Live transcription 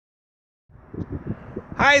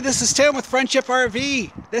Hi, this is Tim with Friendship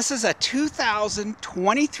RV. This is a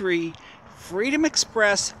 2023 Freedom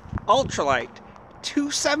Express Ultralight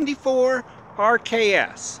 274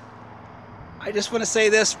 RKS. I just want to say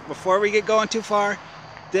this before we get going too far.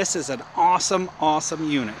 This is an awesome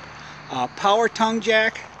unit. Power tongue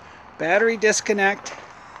jack, battery disconnect,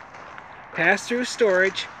 pass-through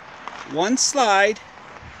storage, one slide.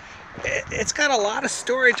 It's got a lot of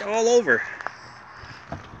storage all over.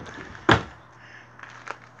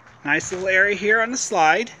 Nice little area here on the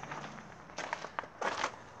slide.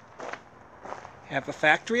 Have a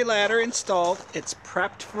factory ladder installed. It's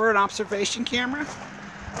prepped for an observation camera.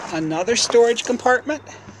 Another storage compartment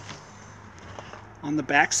on the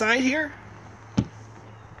back side here.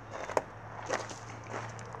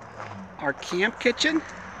 Our camp kitchen.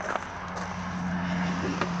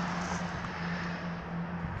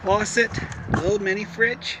 Faucet, little mini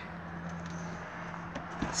fridge.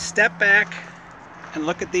 Step back and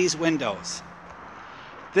look at these windows.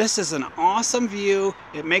 This is an awesome view.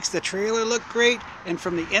 It makes the trailer look great, and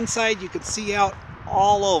from the inside you can see out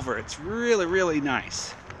all over. It's really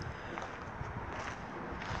nice.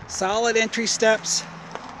 Solid entry steps,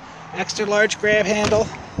 extra large grab handle.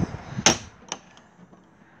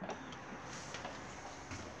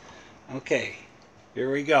 Okay,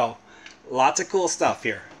 here we go. Lots of cool stuff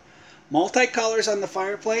here. Multi-colors on the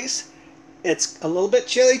fireplace. It's a little bit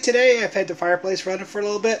chilly today. I've had the fireplace running for a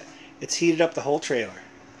little bit. It's heated up the whole trailer.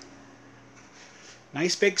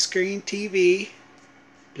 Nice big screen TV,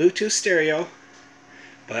 Bluetooth stereo,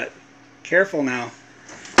 but careful now.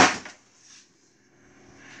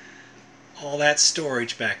 All that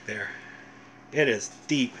storage back there. It is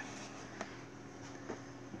deep.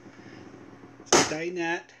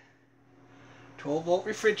 Dinette, 12-volt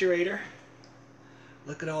refrigerator.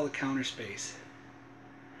 Look at all the counter space.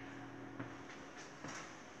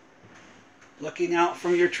 Looking out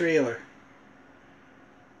from your trailer.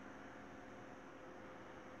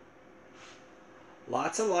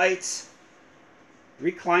 Lots of lights,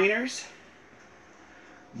 recliners,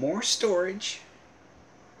 more storage.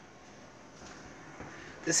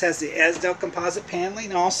 This has the Asdel composite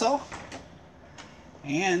paneling also,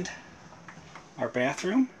 and our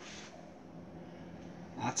bathroom.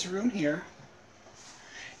 Lots of room here.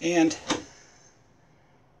 And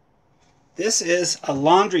this is a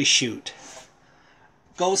laundry chute.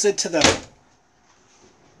 Goes into the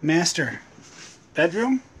master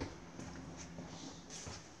bedroom.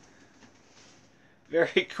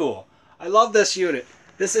 Very cool. I love this unit.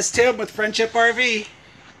 This is Tim with Friendship RV.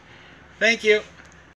 Thank you.